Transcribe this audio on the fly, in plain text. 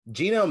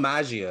Gino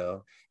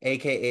Maggio,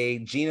 aka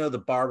Gino the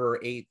Barber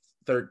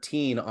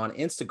 813 on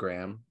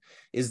Instagram,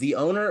 is the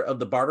owner of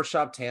the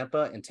Barbershop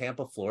Tampa in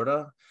Tampa,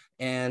 Florida,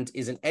 and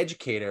is an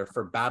educator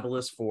for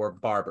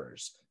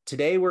BaByliss4Barbers.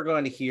 Today, we're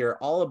going to hear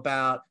all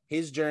about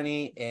his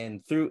journey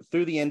and through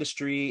the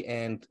industry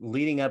and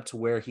leading up to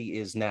where he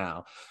is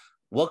now.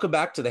 Welcome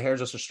back to the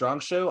Hairdresser Strong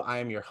Show. I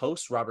am your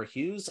host, Robert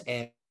Hughes,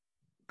 and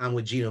I'm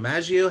with Gino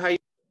Maggio. How you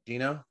doing,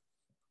 Gino?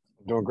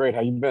 Doing great.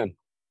 How you been?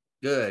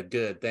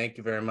 Good. Thank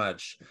you very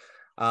much.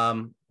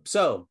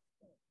 So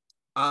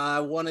I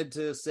wanted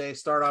to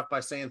start off by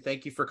saying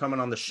thank you for coming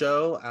on the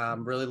show.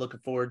 I'm really looking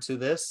forward to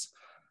this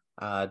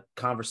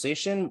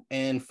conversation.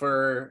 And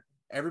for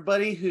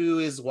everybody who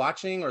is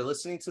watching or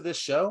listening to this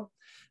show,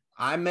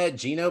 I met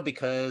Gino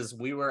because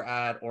we were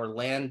at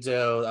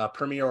Orlando,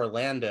 Premier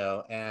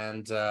Orlando,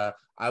 and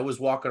I was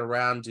walking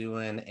around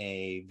doing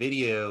a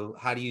video.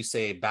 How do you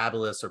say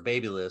BaByliss or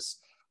BaByliss?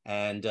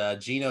 And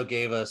Gino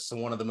gave us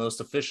one of the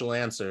most official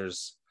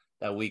answers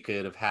that we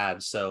could have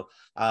had. So,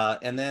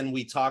 and then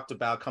we talked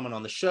about coming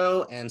on the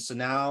show. And so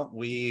now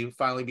we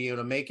finally be able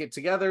to make it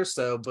together.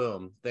 So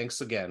boom, thanks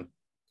again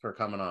for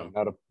coming on.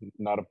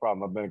 Not a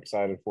problem. I've been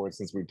excited for it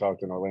since we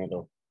talked in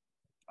Orlando.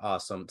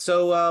 Awesome.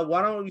 So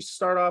why don't we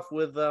start off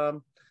with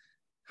how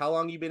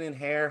long you been in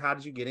hair? How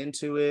did you get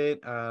into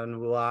it?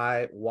 And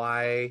why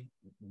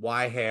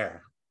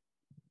hair?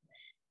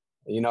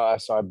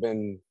 So I've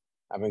been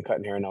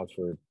cutting hair now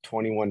for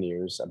 21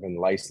 years. I've been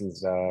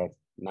licensed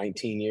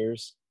 19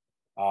 years.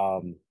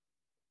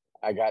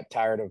 I got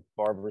tired of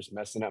barbers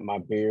messing up my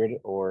beard,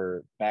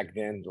 or back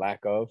then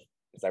lack of,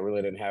 because I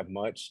really didn't have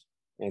much.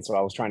 And so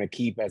I was trying to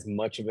keep as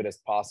much of it as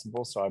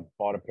possible. So I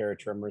bought a pair of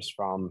trimmers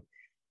from,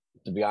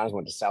 to be honest,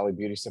 went to Sally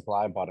Beauty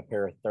Supply, bought a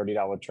pair of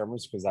 $30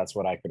 trimmers because that's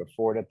what I could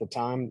afford at the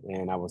time.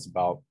 And I was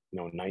about,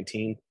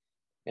 19,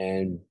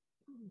 and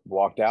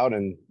walked out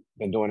and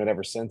been doing it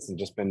ever since, and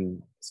just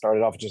been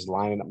started off just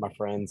lining up my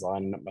friends,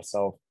 lining up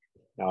myself.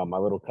 My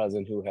little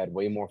cousin who had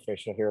way more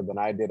facial hair than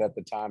I did at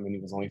the time, and he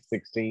was only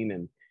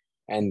 16,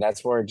 and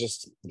that's where it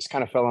just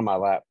kind of fell in my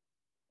lap.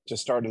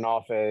 Just starting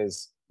off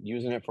as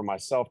using it for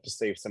myself to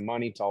save some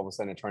money, to all of a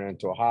sudden it turned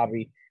into a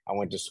hobby. I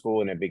went to school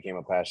and it became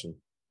a passion.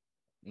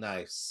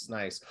 Nice.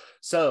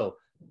 So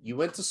you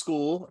went to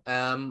school.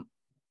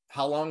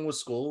 How long was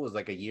school? Was it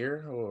like a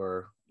year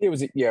or? It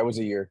was a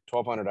year,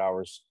 1,200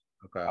 hours.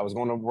 Okay. I was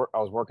going to work. I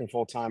was working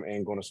full time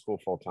and going to school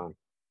full time.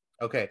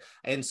 Okay.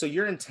 And so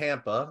you're in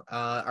Tampa.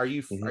 Are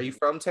you Mm-hmm.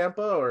 from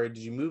Tampa, or did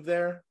you move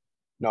there?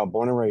 No,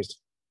 born and raised.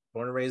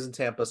 Born and raised in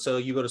Tampa. So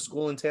you go to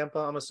school in Tampa,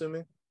 I'm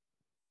assuming?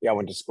 Yeah, I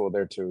went to school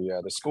there too.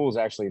 Yeah, the school is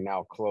actually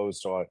now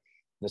closed.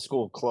 The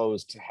school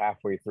closed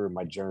halfway through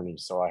my journey,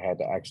 so I had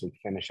to actually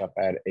finish up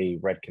at a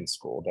Redken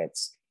school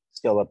that's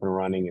still up and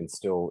running and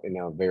still,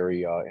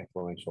 very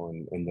influential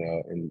in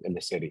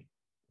the city.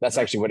 That's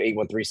Nice. actually what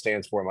 813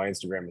 stands for. My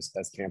Instagram is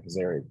that's Tampa's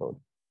area code.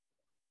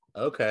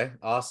 Okay.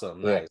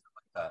 Awesome. Yeah. Nice.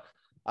 I like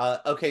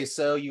that. Okay.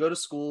 So you go to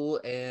school,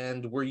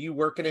 and were you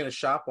working in a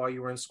shop while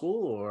you were in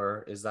school,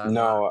 or is that not?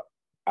 No,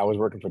 I was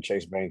working for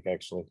Chase Bank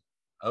actually.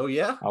 Oh,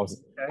 yeah. I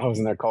was Okay. I was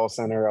in their call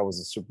center. I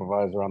was a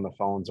supervisor on the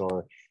phones,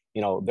 or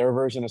their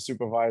version of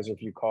supervisor.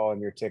 If you call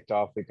and you're ticked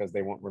off because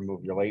they won't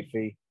remove your late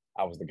fee,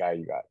 I was the guy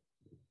you got.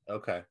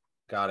 Okay.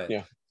 Got it.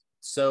 Yeah.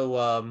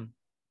 So,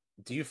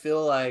 do you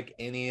feel like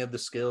any of the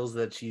skills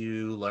that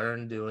you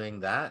learned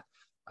doing that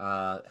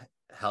uh,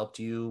 helped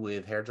you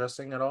with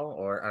hairdressing at all,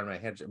 or I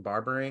don't know,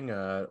 barbering,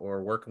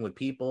 or working with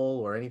people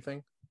or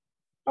anything?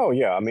 Oh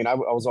yeah. I mean, I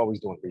was always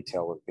doing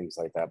retail and things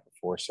like that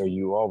before. So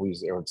you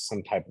always there was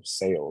some type of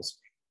sales.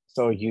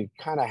 So you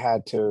kind of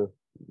had to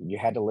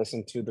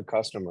listen to the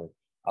customer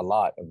a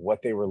lot of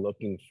what they were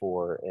looking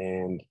for,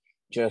 and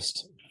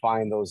just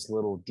find those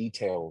little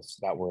details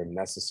that were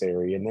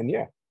necessary. And then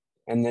yeah.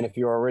 And then if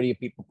you're already a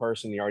people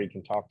person, you already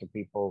can talk to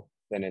people,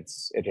 then it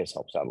just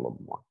helps out a little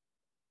bit more.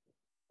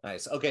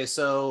 Nice. Okay,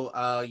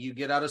 so you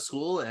get out of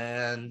school,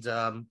 and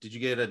did you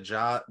get a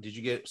job? Did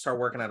you start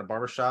working at a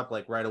barbershop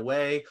like right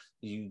away?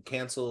 You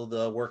cancel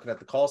the working at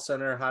the call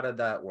center. How did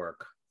that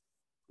work?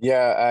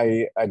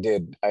 Yeah, I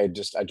did. I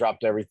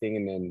dropped everything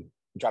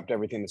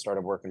and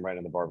started working right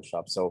in the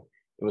barbershop. So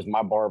it was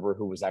my barber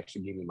who was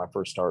actually giving me my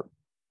first start.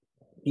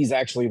 He's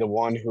actually the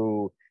one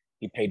who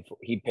he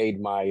paid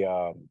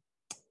my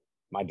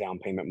down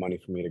payment money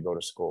for me to go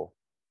to school.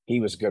 He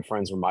was good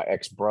friends with my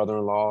ex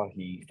brother-in-law.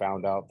 He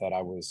found out that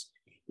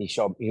he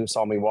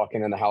saw me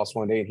walking in the house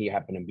one day, and he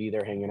happened to be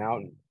there hanging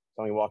out, and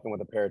saw me walking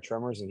with a pair of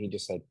trimmers, and he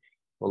just said,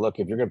 "Well, look,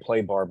 if you're gonna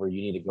play barber,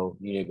 you need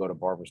to go to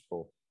barber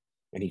school."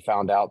 And he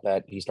found out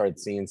that he started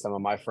seeing some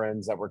of my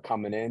friends that were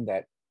coming in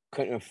that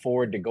couldn't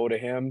afford to go to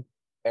him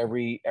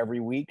every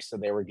week, so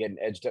they were getting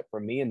edged up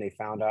from me, and he's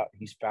found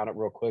out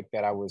real quick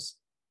that I was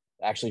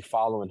actually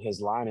following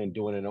his line and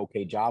doing an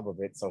okay job of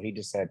it. So he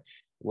just said,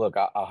 "Look,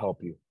 I'll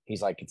help you."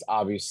 He's like, "It's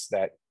obvious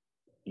that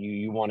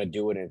you want to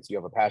do it, and you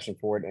have a passion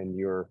for it, and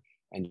you're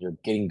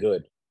getting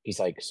good." He's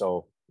like,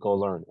 "So go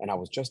learn." And I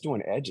was just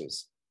doing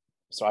edges,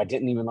 so I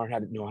didn't even learn how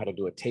to know how to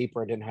do a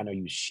taper. I didn't know how to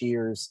use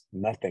shears,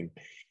 nothing.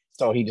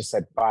 So he just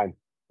said, "Fine,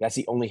 That's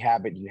the only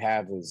habit you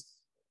have is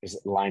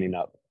lining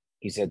up.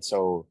 He said,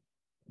 so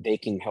they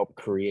can help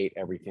create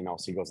everything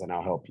else. He goes, and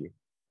I'll help you.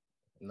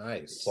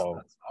 Nice. So,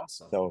 That's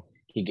awesome. so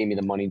he gave me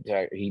the money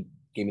he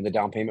gave me the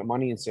down payment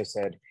money and just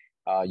said,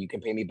 you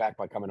can pay me back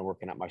by coming and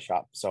working at my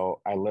shop.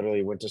 So I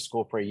literally went to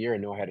school for a year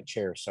and knew I had a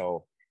chair.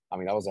 So, I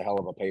mean, that was a hell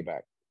of a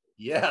payback.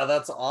 Yeah,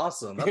 that's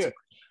awesome.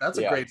 That's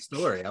a Yeah. great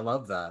story. I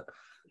love that.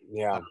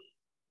 Yeah.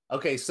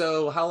 Okay,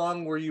 so how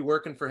long were you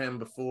working for him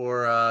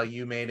before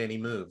you made any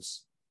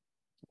moves?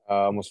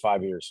 Almost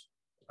 5 years.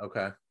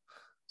 Okay.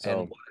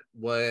 And So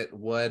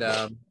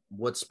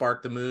what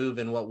sparked the move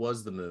and what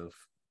was the move?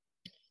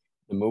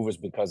 the move was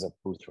because of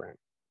booth rent.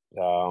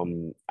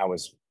 I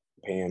was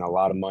paying a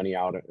lot of money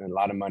out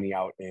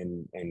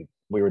and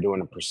we were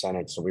doing a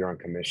percentage. So we were on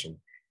commission,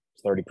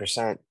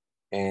 30%.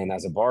 And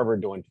as a barber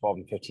doing $12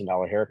 and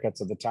 $15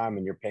 haircuts at the time,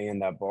 and you're paying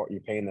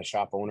the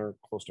shop owner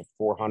close to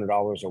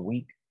 $400 a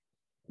week.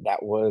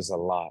 That was a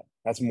lot.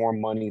 That's more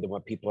money than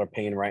what people are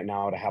paying right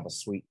now to have a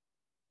suite.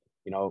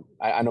 You know,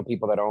 I know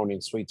people that are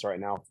owning suites right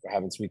now,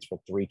 having suites for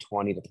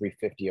 $320 to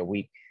 $350 a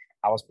week.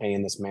 I was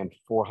paying this man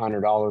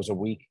 $400 a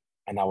week,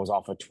 and I was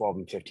off of $12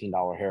 and $15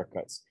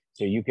 haircuts.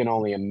 So you can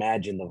only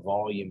imagine the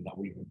volume that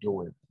we were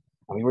doing.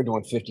 And we were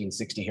doing 50 and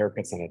 60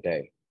 haircuts in a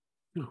day.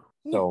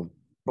 So,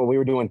 but we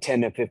were doing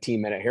 10 to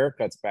 15-minute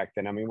haircuts back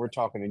then. I mean, we're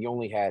talking, and you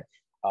only had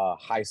a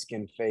high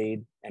skin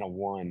fade and a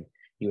one.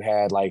 You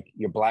had like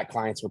your black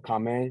clients would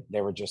come in,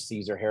 they were just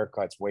Caesar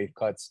haircuts, wave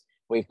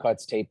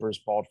cuts, tapers,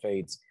 bald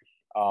fades,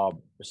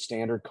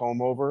 standard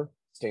comb over,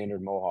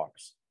 standard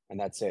mohawks, and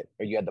that's it.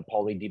 Or you had the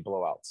poly D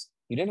blowouts.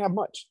 You didn't have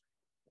much.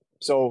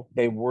 So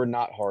they were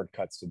not hard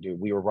cuts to do.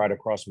 We were right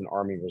across from an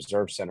Army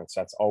Reserve Center. So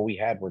that's all we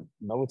had were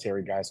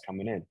military guys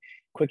coming in.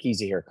 Quick,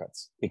 easy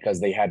haircuts because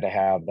they had to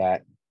have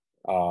that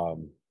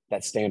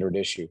standard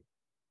issue.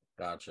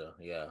 Gotcha.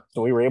 Yeah.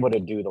 So we were able to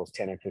do those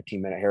 10 and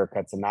 15-minute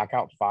haircuts and knock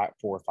out 4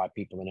 or 5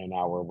 people in an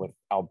hour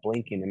without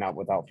blinking and not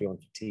without feeling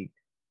fatigued.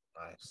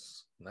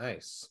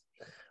 Nice.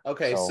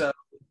 Okay,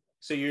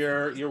 so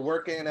you're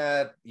working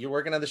at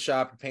the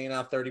shop, you're paying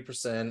out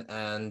 30%,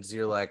 and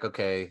you're like,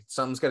 okay,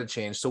 something's got to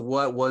change. So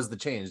what was the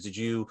change? Did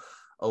you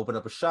open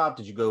up a shop?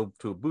 Did you go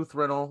to a booth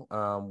rental?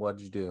 What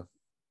did you do?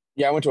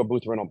 Yeah, I went to a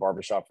booth rental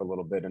barbershop for a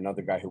little bit.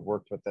 Another guy who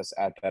worked with us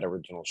at that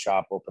original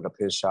shop opened up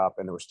his shop,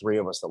 and there was 3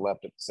 of us that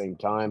left at the same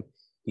time.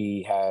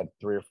 He had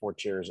 3 or 4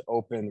 chairs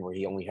open where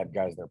he only had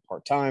guys there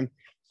part-time.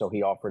 So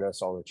he offered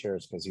us all the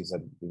chairs because he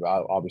said,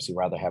 I'd obviously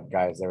rather have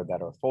guys there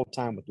that are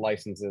full-time with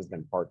licenses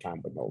than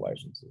part-time with no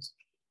licenses.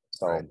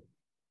 So, right.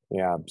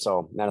 Yeah.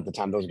 So then at the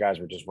time, those guys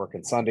were just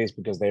working Sundays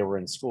because they were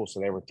in school.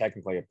 So they were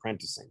technically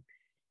apprenticing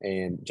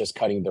and just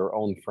cutting their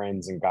own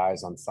friends and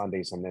guys on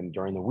Sundays. And then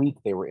during the week,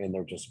 they were in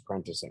there just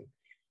apprenticing.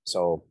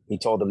 So he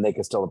told them they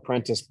could still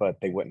apprentice, but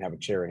they wouldn't have a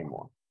chair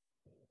anymore.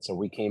 So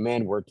we came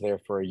in, worked there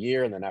for a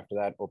year, and then after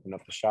that, opened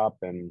up the shop,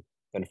 and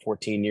been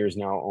 14 years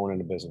now owning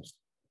the business.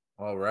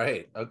 All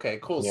right. Okay,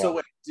 cool.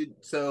 Yeah.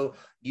 So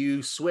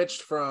you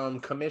switched from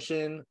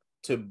commission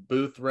to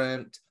booth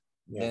rent,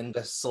 then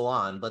to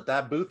salon, but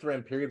that booth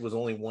rent period was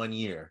only 1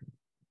 year.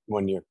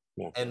 1 year.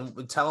 Yeah.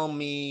 And tell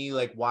me,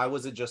 like, why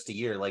was it just a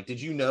year? Like,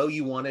 did you know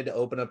you wanted to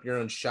open up your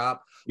own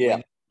shop when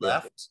you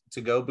left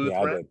to go booth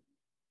rent? I did.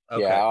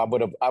 Okay. Yeah,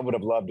 I would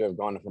have loved to have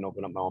gone and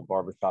opened up my own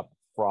barbershop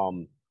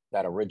from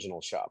that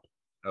original shop.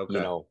 Okay. You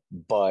know,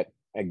 but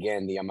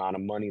again, the amount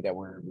of money that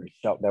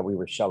we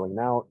were shelling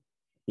out,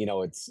 you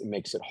know, it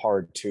makes it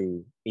hard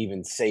to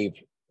even save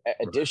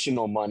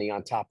additional money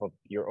on top of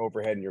your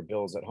overhead and your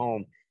bills at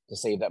home to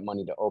save that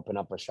money to open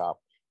up a shop.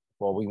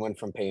 Well, we went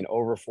from paying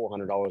over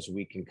 $400 a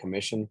week in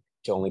commission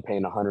to only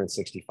paying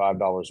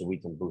 $165 a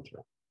week in booth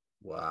rent.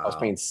 Wow. I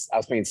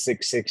was paying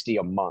 $660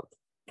 a month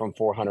from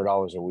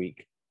 $400 a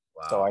week.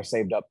 Wow. So I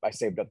saved up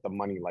the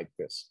money like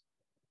this.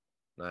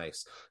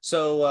 Nice.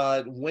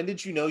 So when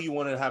did you know you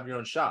wanted to have your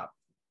own shop?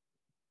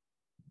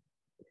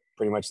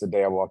 Pretty much the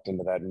day I walked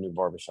into that new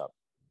barbershop.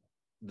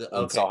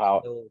 And saw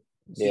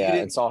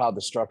how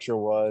the structure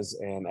was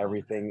and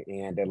everything.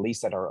 And at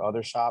least at our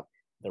other shop,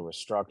 there was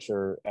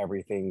structure.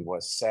 Everything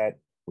was set.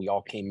 We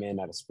all came in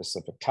at a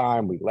specific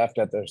time. We left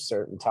at a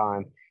certain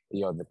time.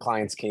 You know, the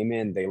clients came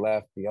in, they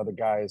left. The other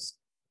guys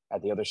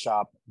at the other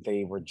shop,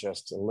 they were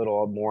just a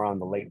little more on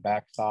the laid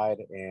back side,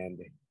 and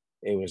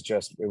it was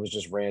just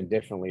ran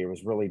differently. It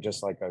was really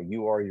just like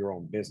you are your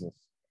own business,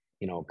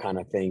 you know, kind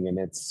of thing. And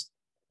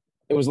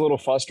it was a little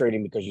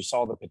frustrating because you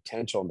saw the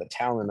potential and the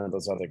talent of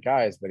those other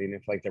guys, but even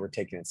if like they were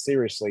taking it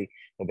seriously,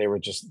 but they were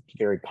just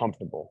very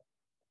comfortable.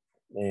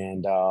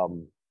 And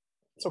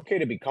it's okay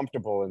to be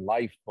comfortable in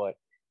life, but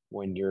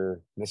when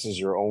this is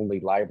your only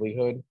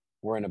livelihood,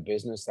 we're in a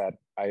business that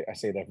I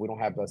say that if we don't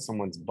have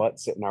someone's butt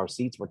sit in our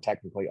seats, we're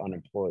technically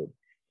unemployed.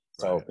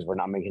 So because we're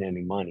not making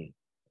any money.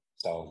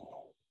 So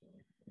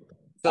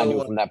I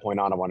knew from that point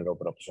on, I wanted to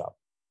open up a shop.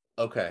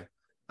 Okay.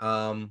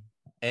 And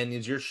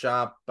is your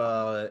shop,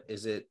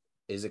 is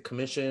it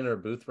commission or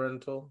booth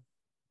rental?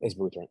 It's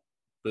booth rent.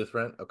 Booth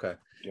rent? Okay.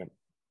 Yeah.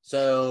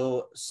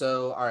 So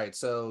all right.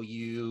 So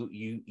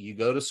you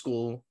go to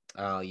school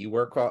We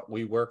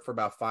work for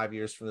about 5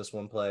 years from this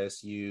one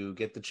place. You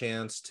get the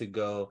chance to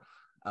go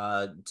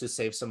to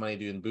save some money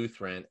doing booth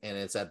rent, and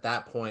it's at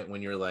that point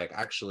when you're like,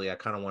 actually, I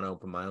kind of want to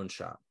open my own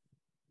shop.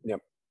 Yep.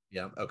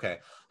 Yeah. Okay.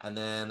 And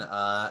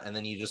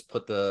then you just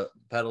put the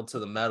pedal to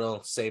the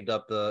metal, saved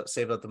up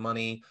the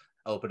money,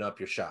 open up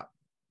your shop.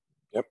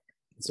 Yep.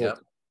 That's Yep.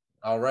 it.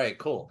 All right,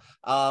 cool.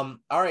 All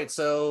right,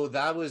 so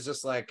that was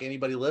just like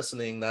anybody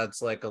listening,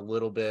 that's like a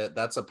little bit,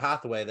 that's a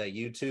pathway that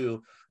you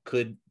too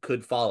could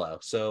follow.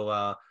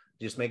 So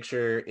just make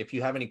sure if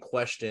you have any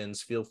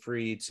questions, feel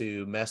free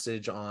to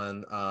message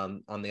on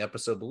the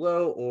episode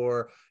below,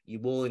 or you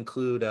will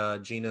include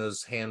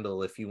Gino's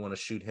handle if you want to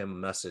shoot him a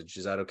message.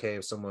 Is that okay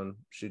if someone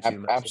shoots you a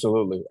message?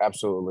 Absolutely.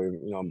 Absolutely.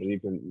 But you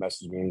can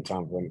message me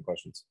anytime for any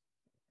questions.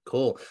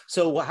 Cool.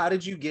 So how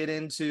did you get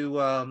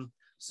into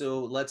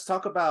so let's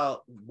talk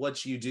about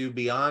what you do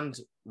beyond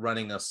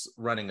running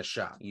a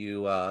shop.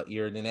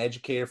 You're an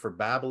educator for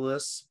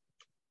BaByliss.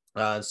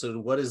 So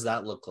what does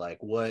that look like?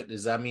 What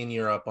does that mean?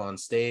 You're up on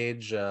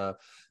stage?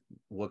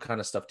 What kind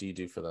of stuff do you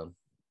do for them?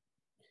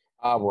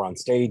 We're on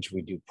stage.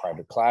 We do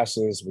private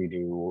classes. We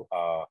do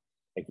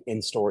like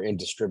in-store and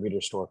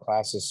distributor store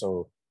classes.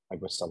 So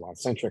like with Salon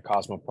Centric,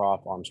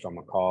 Cosmoprof, Armstrong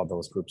McCall,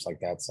 those groups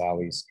like that,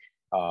 Sally's.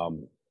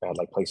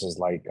 Like places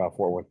like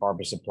Fort Worth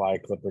Barber Supply,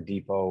 Clipper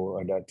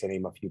Depot, to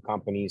name a few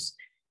companies.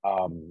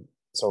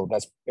 So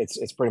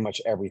it's pretty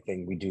much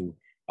everything we do.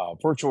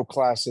 Virtual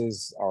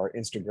classes, our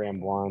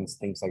Instagram ones,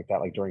 things like that.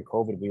 Like during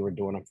COVID, we were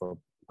doing them for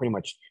pretty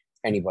much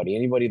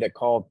anybody that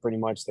called. Pretty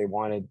much they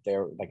wanted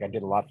their, like I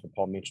did a lot for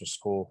Paul Mitchell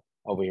School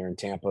over here in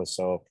Tampa,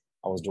 so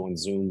I was doing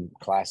Zoom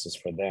classes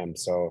for them.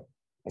 So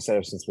instead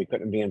of, since we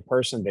couldn't be in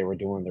person, they were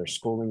doing their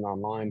schooling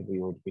online.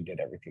 We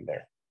did everything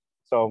there.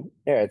 So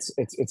yeah,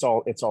 it's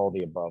all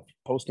the above.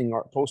 Posting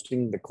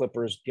the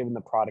clippers, giving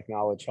the product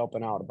knowledge,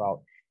 helping out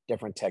about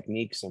different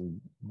techniques and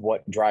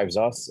what drives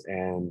us,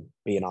 and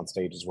being on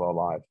stage as well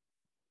live.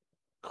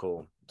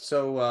 Cool.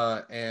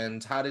 So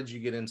and how did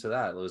you get into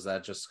that? Was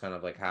that just kind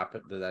of like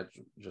happen? Did that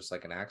just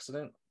like an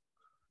accident?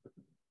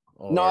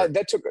 No, Or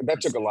that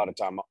took a lot of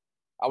time.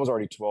 I was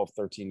already 12,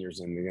 13 years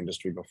in the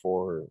industry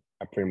before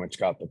I pretty much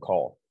got the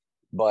call.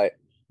 But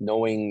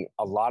knowing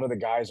a lot of the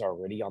guys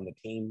already on the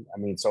team, I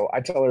mean, so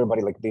I tell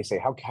everybody, like they say,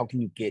 how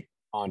can you get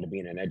on to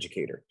being an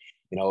educator?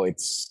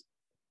 It's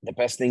the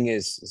best thing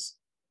is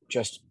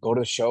just go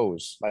to the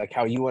shows. Like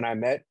how you and I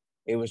met,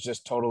 it was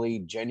just totally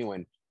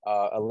genuine.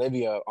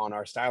 Olivia on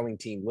our styling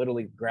team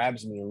literally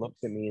grabs me and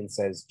looks at me and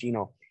says,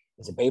 Gino,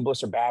 is it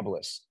BaByliss or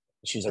BaByliss?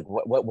 She's like,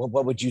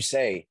 what would you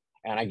say?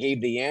 And I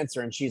gave the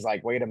answer, and she's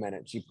like, wait a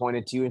minute. She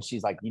pointed to you and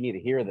she's like, you need to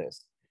hear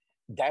this.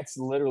 That's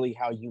literally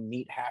how you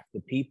meet half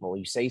the people.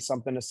 You say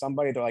something to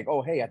somebody, they're like,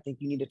 oh, hey, I think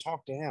you need to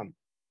talk to him.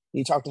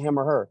 You talk to him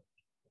or her.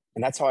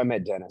 And that's how I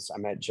met Dennis. I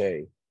met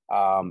Jay.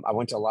 I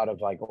went to a lot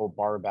of like old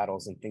bar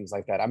battles and things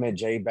like that. I met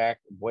Jay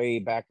way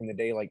back in the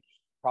day, like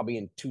probably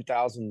in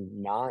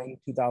 2009,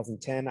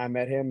 2010. I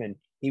met him, and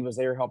he was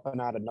there helping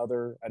out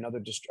another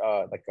just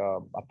like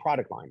a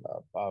product line.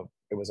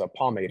 It was a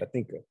pomade, I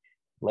think,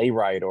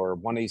 Layrite or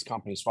one of these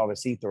companies,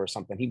 Suavecito or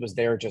something. He was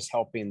there just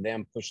helping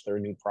them push their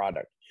new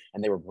product,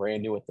 and they were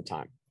brand new at the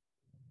time.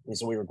 And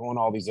so we were going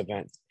to all these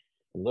events,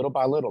 and little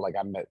by little. Like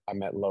I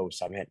met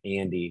Los, I met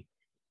Andy,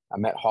 I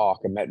met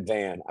Hawk, I met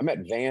Van. I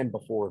met Van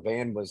before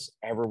Van was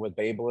ever with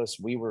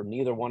BaByliss.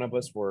 Neither one of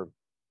us were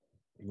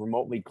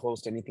remotely close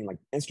to anything. Like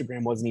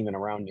Instagram wasn't even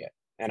around yet,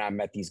 and I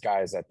met these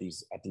guys at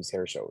these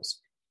hair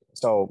shows.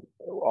 So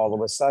all of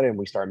a sudden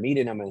we start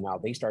meeting them, and now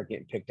they start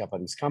getting picked up by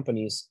these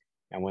companies.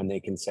 And when they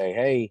can say,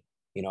 hey,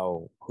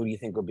 who do you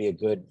think would be a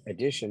good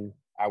addition?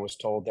 I was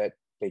told that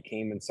they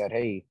came and said,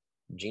 hey,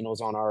 Gino's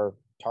on our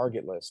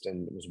target list.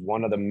 And it was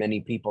one of the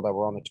many people that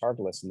were on the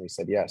target list. And they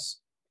said, yes.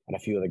 And a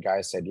few of the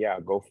guys said, yeah,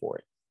 go for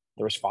it.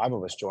 There was 5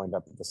 of us joined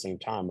up at the same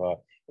time.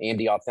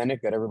 Andy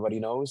Authentic, that everybody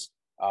knows,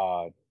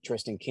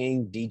 Tristan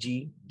King,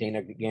 DG,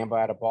 Dana Gamba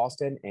out of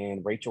Boston,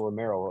 and Rachel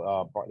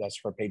Romero, that's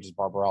her page's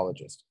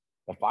barberologist.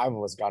 The 5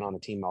 of us got on the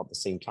team out at the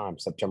same time,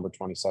 September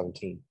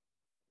 2017.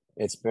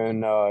 It's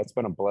been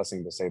a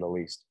blessing to say the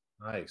least.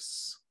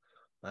 nice.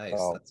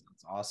 That's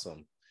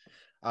awesome.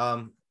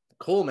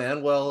 Cool,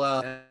 man.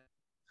 Well,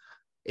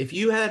 if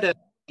you had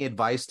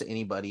advice to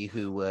anybody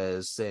who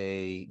was,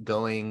 say,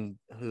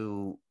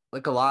 who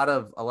like a lot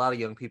of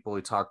young people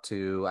we talk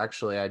to,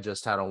 actually I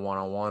just had a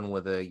one-on-one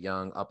with a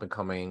young up and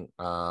coming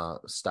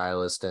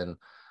stylist, and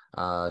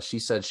she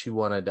said she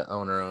wanted to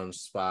own her own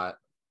spot.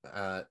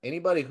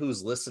 Anybody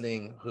who's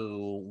listening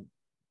who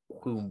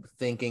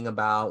thinking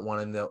about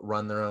wanting to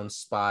run their own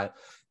spot,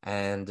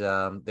 and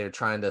they're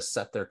trying to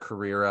set their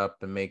career up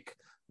and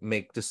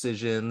make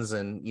decisions,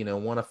 and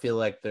want to feel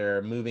like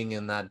they're moving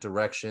in that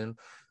direction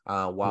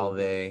while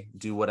they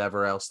do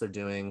whatever else they're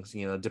doing.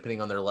 Depending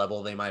on their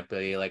level, they might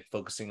be like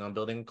focusing on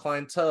building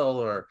clientele,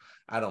 or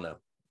I don't know,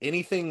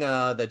 anything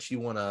that you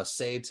want to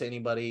say to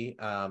anybody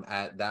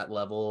at that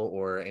level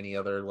or any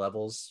other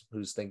levels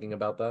who's thinking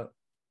about that.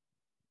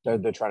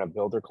 They're trying to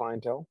build their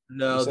clientele, you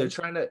No, they're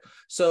said? trying to.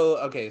 So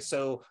okay,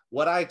 so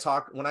when I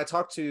talk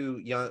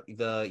to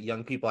the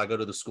young people, I go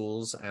to the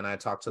schools and I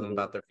talk to them Mm-hmm.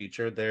 about their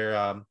future. They're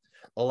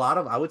a lot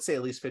of, I would say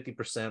at least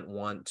 50%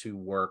 want to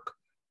work,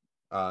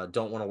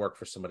 don't want to work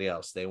for somebody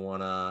else. They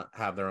want to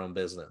have their own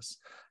business,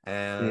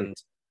 and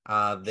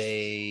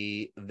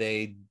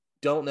they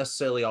don't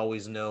necessarily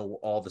always know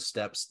all the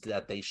steps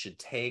that they should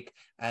take.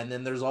 And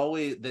then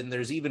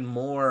there's even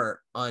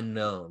more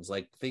unknowns,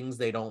 like things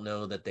they don't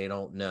know that they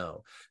don't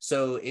know.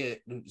 So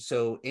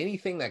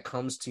anything that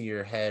comes to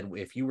your head,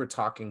 if you were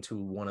talking to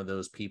one of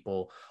those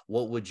people,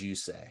 what would you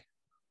say?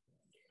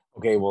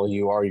 Okay, well,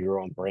 you are your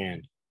own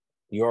brand.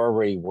 You're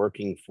already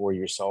working for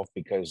yourself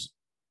because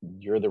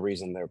you're the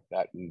reason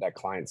that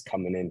client's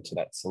coming into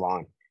that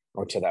salon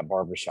or to that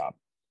barbershop.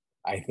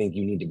 I think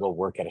you need to go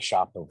work at a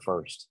shop though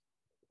first.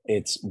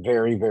 It's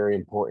very, very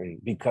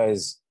important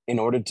because in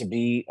order to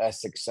be a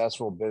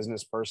successful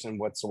business person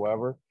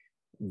whatsoever,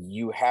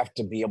 you have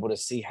to be able to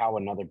see how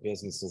another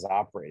business is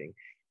operating.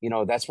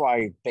 That's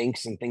why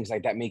banks and things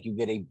like that make you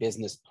get a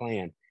business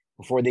plan.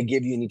 Before they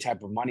give you any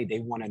type of money, they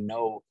want to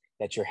know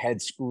that your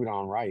head's screwed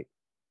on right.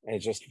 And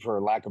it's just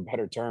for lack of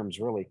better terms,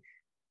 really.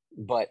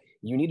 But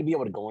you need to be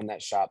able to go in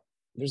that shop.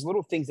 There's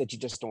little things that you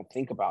just don't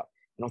think about.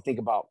 You don't think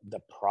about the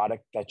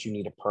product that you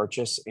need to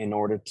purchase in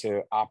order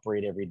to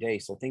operate every day.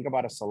 So think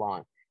about a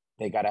salon.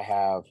 They gotta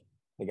have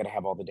they gotta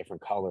have all the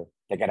different color.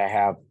 They gotta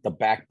have the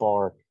back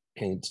bar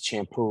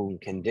shampoo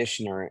and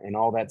conditioner and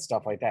all that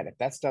stuff like that. If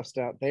that stuff's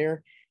out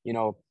there,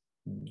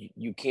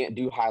 you can't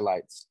do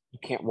highlights. You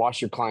can't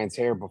wash your client's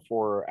hair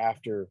before or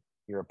after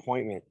your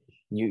appointment.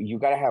 You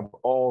got to have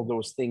all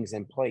those things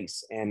in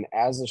place. And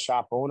as a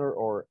shop owner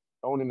or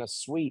owning a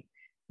suite,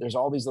 there's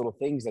all these little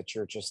things that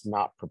you're just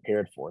not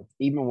prepared for.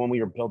 Even when we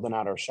were building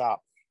out our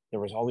shop, there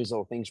was all these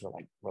little things we're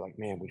like,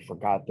 man, we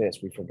forgot this,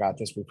 we forgot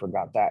this, we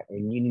forgot that.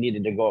 And you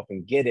needed to go up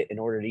and get it in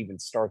order to even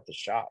start the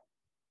shop.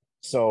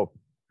 So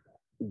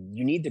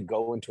you need to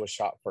go into a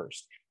shop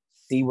first,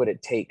 see what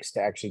it takes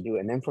to actually do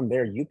it. And then from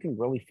there, you can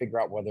really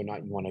figure out whether or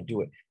not you want to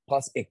do it.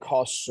 Plus, it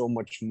costs so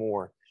much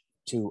more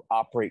to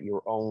operate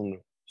your own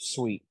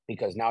suite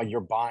because now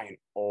you're buying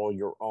all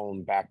your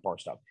own back bar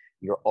stuff.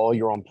 You're all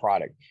your own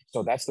product.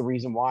 So that's the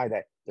reason why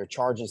that they're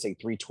charging, say,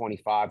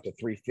 325 to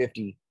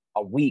 350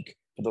 a week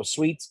for those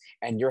suites,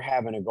 and you're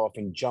having to go up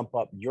and jump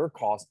up your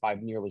cost by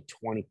nearly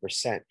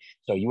 20%.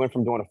 So you went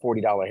from doing a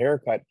 $40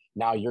 haircut,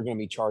 now you're going to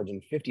be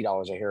charging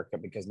 $50 a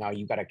haircut because now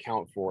you got to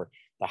account for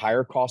the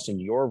higher cost in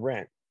your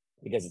rent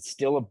because it's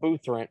still a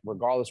booth rent,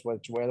 regardless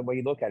which way the way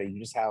you look at it. You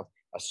just have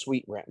a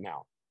suite rent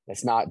now.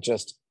 It's not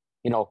just,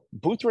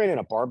 booth rent in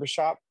a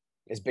barbershop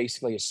is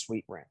basically a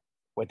suite rent.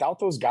 Without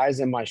those guys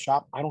in my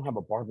shop, I don't have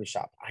a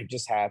barbershop. I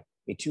just have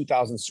a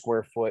 2,000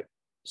 square foot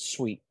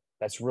suite.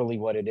 That's really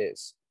what it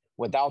is.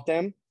 Without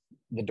them,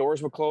 the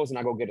doors would close and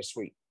I go get a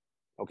suite.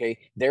 Okay.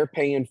 They're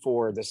paying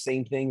for the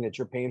same thing that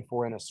you're paying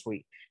for in a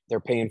suite. They're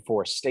paying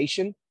for a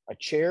station, a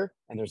chair,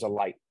 and there's a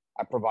light.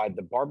 I provide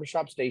the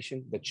barbershop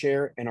station, the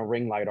chair, and a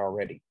ring light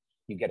already.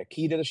 You get a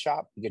key to the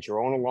shop, you get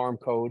your own alarm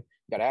code,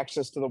 you got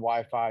access to the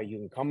Wi-Fi, you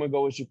can come and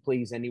go as you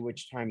please, any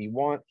which time you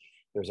want.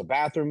 There's a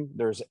bathroom,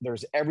 there's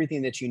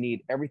everything that you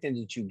need, everything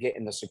that you get,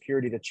 and the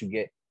security that you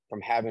get from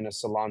having a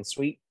salon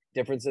suite.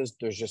 Difference is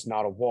there's just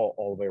not a wall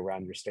all the way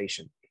around your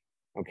station.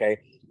 Okay.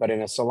 But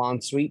in a salon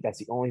suite, that's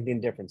the only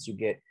thing difference. You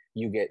get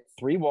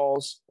 4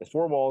 walls,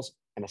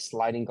 and a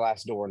sliding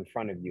glass door in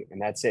front of you,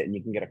 and that's it. And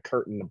you can get a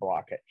curtain to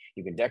block it.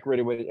 You can decorate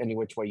it with any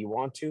which way you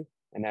want to,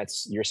 and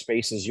that's your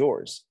space is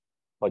yours.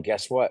 But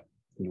guess what?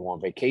 You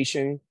on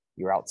vacation,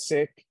 you're out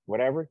sick,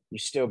 whatever, you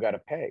still got to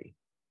pay.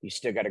 You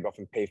still got to go up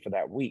and pay for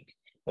that week.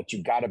 But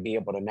you got to be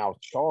able to now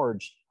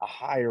charge a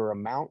higher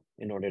amount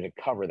in order to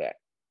cover that.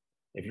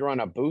 If you're on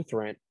a booth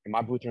rent, and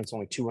my booth rent's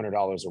only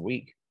 $200 a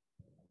week,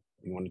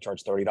 you want to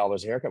charge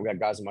 $30 a haircut? We got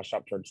guys in my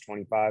shop charge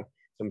 25.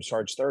 Some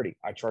charge 30.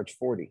 I charge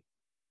 40.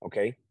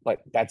 Okay.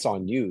 But that's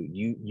on you.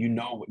 You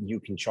know what you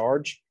can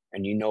charge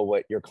and you know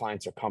what your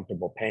clients are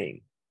comfortable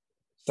paying.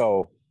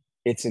 So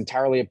it's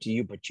entirely up to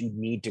you, but you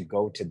need to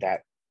go to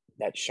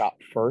that shop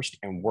first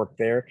and work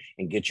there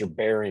and get your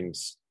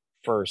bearings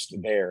first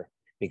there.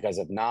 Because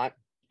if not,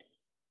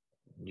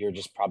 you're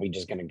just probably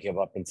just going to give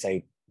up and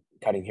say,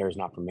 cutting hair is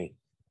not for me.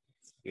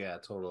 Yeah,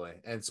 totally.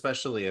 And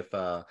especially if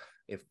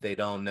they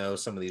don't know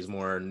some of these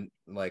more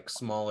like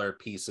smaller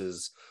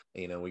pieces,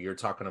 where you're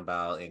talking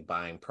about like,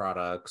 buying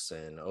products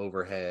and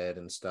overhead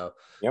and stuff,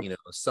 Yep.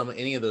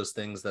 any of those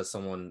things that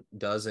someone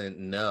doesn't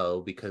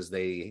know because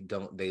they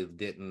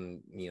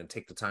didn't,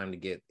 take the time to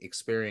get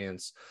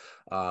experience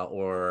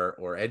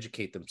or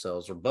educate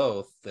themselves or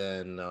both,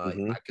 then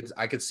Mm-hmm.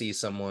 I could see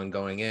someone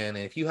going in,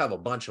 and if you have a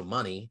bunch of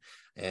money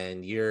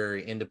and you're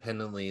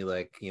independently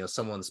like,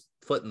 someone's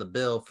footing the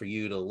bill for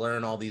you to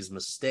learn all these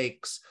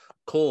mistakes,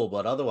 cool.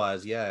 But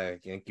otherwise, yeah, I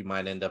think you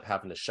might end up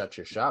having to shut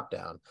your shop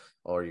down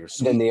or your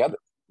And then suite, the other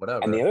and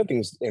whatever.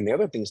 the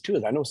other things too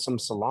is I know some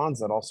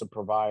salons that also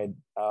provide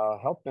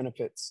health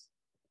benefits,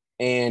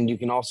 and you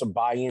can also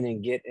buy in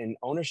and get an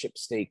ownership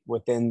stake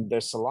within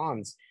their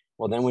salons.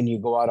 Well, then when you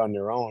go out on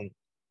your own,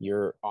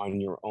 you're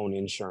on your own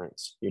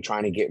insurance. You're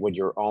trying to get with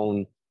your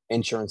own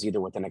insurance, either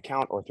with an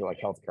account or through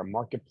like healthcare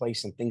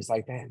marketplace and things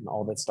like that. And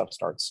all that stuff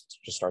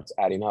starts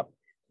adding up.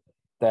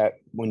 That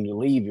when you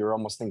leave, you're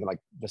almost thinking like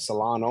the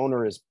salon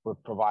owner is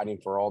providing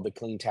for all the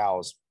clean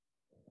towels,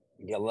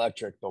 the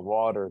electric, the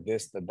water,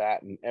 this, the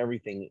that, and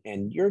everything.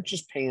 And you're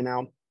just paying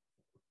out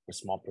a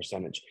small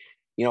percentage.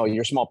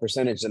 Your small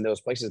percentage in those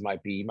places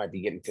you might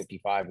be getting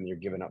 55 and you're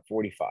giving up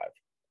 45.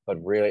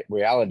 But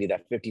reality,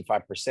 that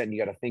 55%,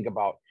 you got to think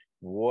about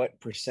what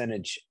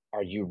percentage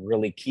are you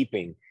really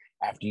keeping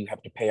after you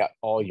have to pay out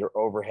all your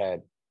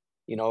overhead.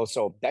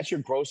 So that's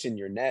your gross and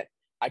your net.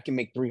 I can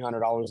make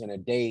 $300 in a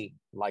day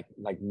like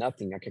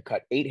nothing. I could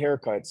cut 8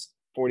 haircuts,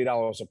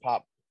 $40 a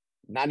pop,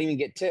 not even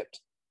get tipped.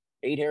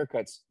 8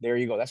 haircuts, there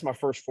you go. That's my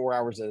first 4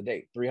 hours of the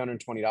day,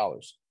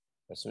 $320.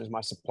 As soon as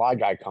my supply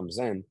guy comes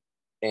in,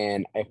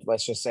 and if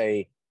let's just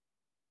say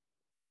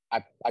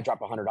I drop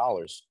 $100,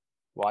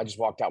 well, I just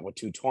walked out with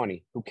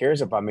 $220. Who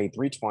cares if I made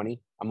 $320?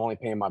 I'm only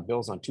paying my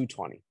bills on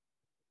 $220.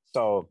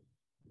 So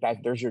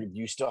that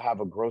you still have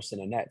a gross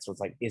and a net. So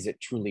it's like, is it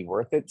truly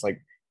worth it? It's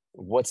like,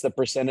 what's the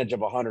percentage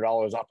of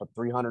 $100 off of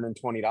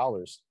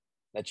 $320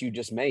 that you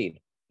just made?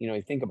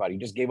 You think about it. You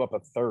just gave up a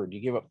third. You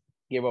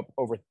gave up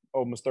over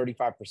almost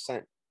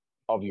 35%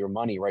 of your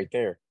money right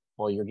there.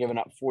 Well, you're giving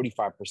up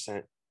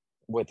 45%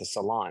 with a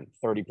salon,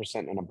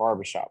 30% in a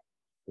barbershop.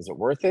 Is it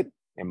worth it?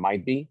 It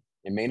might be.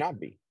 It may not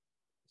be.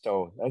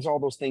 So there's all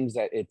those things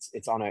that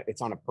it's on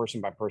a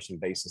person by person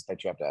basis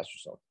that you have to ask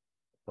yourself.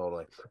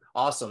 Totally.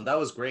 Awesome. That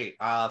was great.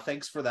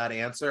 Thanks for that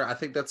answer. I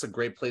think that's a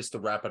great place to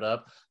wrap it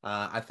up.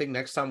 I think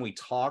next time we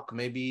talk,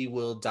 maybe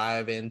we'll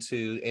dive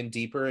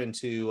deeper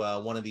into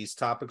one of these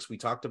topics we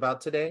talked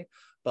about today.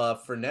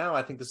 But for now,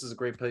 I think this is a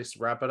great place to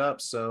wrap it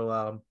up.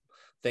 So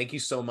thank you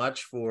so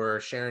much for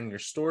sharing your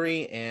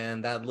story.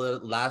 And that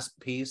last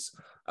piece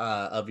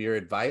of your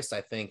advice, I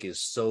think, is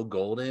so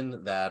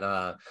golden that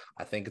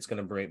I think it's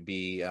going to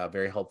be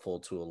very helpful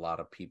to a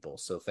lot of people.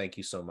 So thank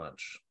you so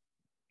much.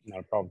 Not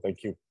a problem.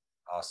 Thank you.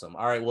 Awesome.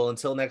 All right. Well,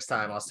 until next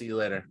time, I'll see you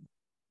later.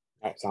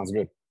 All right. Sounds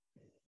good.